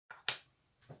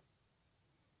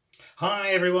Hi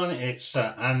everyone, it's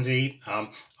Andy.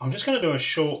 I'm just going to do a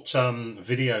short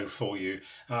video for you.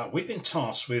 We've been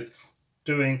tasked with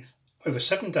doing over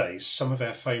 7 days some of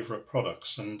our favourite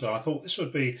products, and I thought this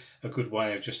would be a good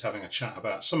way of just having a chat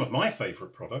about some of my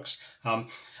favourite products.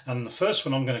 And the first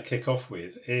one I'm going to kick off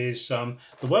with is the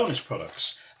wellness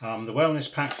products, the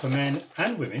wellness pack for men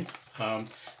and women.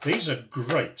 These are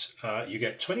great. You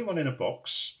get 21 in a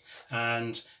box,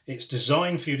 and it's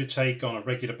designed for you to take on a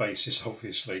regular basis,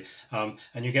 obviously, and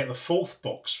you get the fourth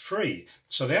box free.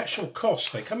 So the actual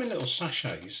cost, they come in little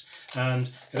sachets, and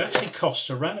it actually costs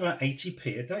around about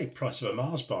 80p a day, price of a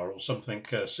Mars bar or something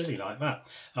silly like that.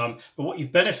 But what you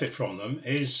benefit from them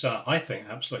is, I think,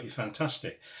 absolutely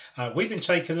fantastic. We've been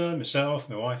taking them, myself,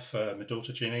 my wife, my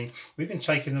daughter Ginny, we've been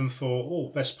taking them for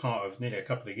best part of nearly a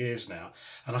couple of years now,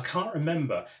 and I can't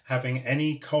remember having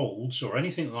any colds or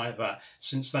anything like that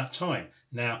since that time.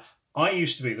 Now, I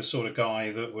used to be the sort of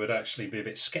guy that would actually be a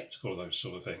bit sceptical of those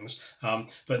sort of things,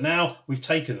 but now we've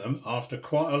taken them after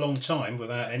quite a long time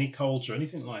without any colds or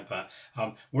anything like that.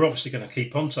 We're obviously going to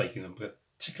keep on taking them, but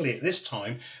particularly at this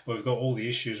time where we've got all the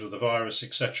issues with the virus,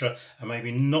 etc., and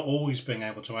maybe not always being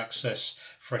able to access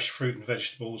fresh fruit and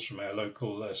vegetables from our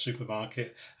local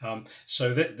supermarket.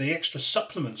 So that the extra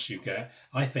supplements you get,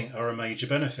 I think, are a major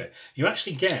benefit. You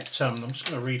actually get, I'm just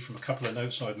going to read from a couple of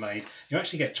notes I've made, you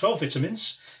actually get 12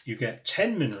 vitamins, you get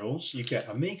 10 minerals, you get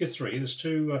omega-3, there's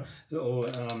two little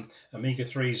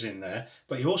omega-3s in there,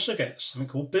 but you also get something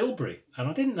called bilberry. And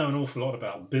I didn't know an awful lot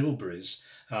about bilberries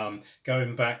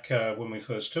going back when we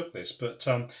first took this, but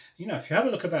you know, if you have a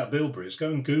look about bilberries,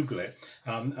 go and Google it.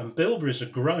 And bilberries are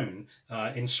grown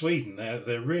in Sweden.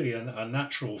 They're really a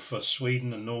natural for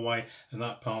Sweden and Norway and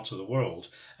that part of the world.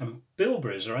 And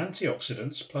bilberries are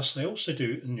antioxidants, plus they also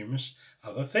do numerous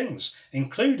other things,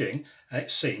 including, it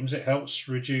seems, it helps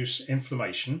reduce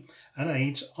inflammation and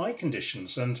aids eye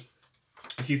conditions. And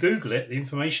if you Google it, the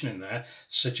information in there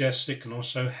suggests it can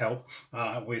also help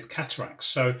with cataracts.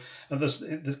 So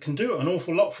it can do an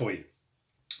awful lot for you.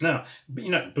 Now, you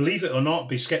know, believe it or not,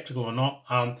 be skeptical or not,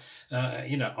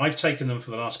 you know, I've taken them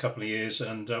for the last couple of years,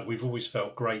 and we've always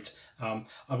felt great.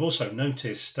 I've also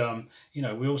noticed, you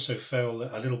know, we also feel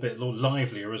a little bit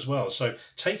livelier as well. So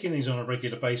taking these on a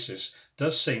regular basis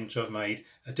does seem to have made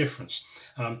a difference.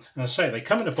 And I say they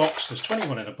come in a box, there's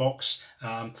 21 in a box,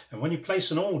 and when you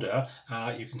place an order,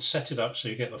 you can set it up so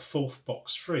you get the fourth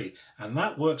box free, and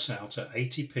that works out at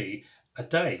 80p a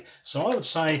day. So I would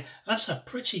say that's a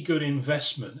pretty good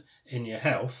investment in your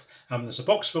health. There's a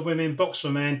box for women, box for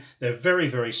men. They're very,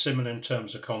 very similar in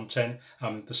terms of content,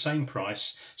 the same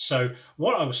price. So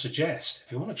what I would suggest,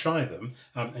 if you want to try them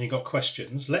and you've got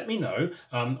questions, let me know.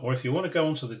 Or if you want to go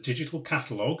onto the digital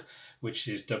catalogue, which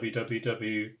is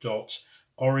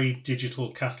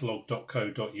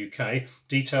www.oridigitalcatalog.co.uk.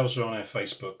 Details are on our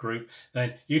Facebook group.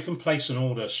 Then you can place an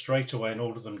order straight away and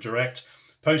order them direct.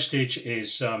 Postage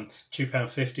is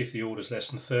 £2.50 if the order is less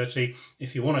than 30.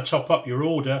 If you want to top up your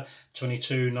order,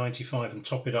 £22.95, and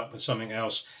top it up with something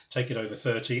else, take it over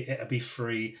 30, it'll be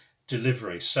free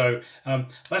delivery. So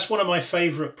that's one of my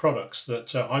favourite products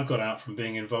that I've got out from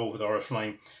being involved with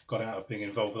Oriflame, over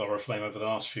the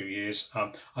last few years.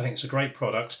 I think it's a great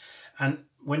product. And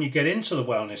when you get into the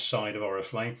wellness side of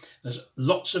Oriflame, there's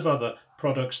lots of other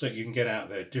products that you can get out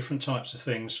there, different types of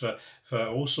things for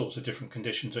all sorts of different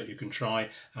conditions that you can try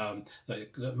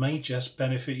that may just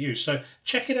benefit you. So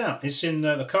check it out. It's in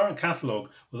the current catalogue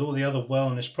with all the other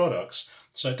wellness products.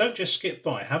 So don't just skip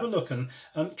by. Have a look and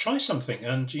try something,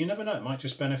 and you never know, it might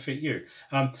just benefit you.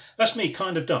 That's me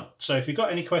kind of done. So if you've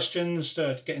got any questions,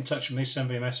 get in touch with me, send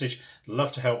me a message.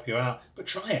 Love to help you out, but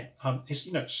try it. It's,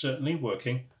 you know, certainly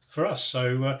working for us.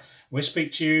 So we'll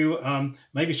speak to you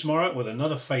maybe tomorrow with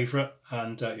another favourite,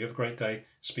 and you have a great day.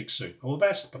 Speak soon. All the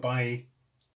best. Bye-bye.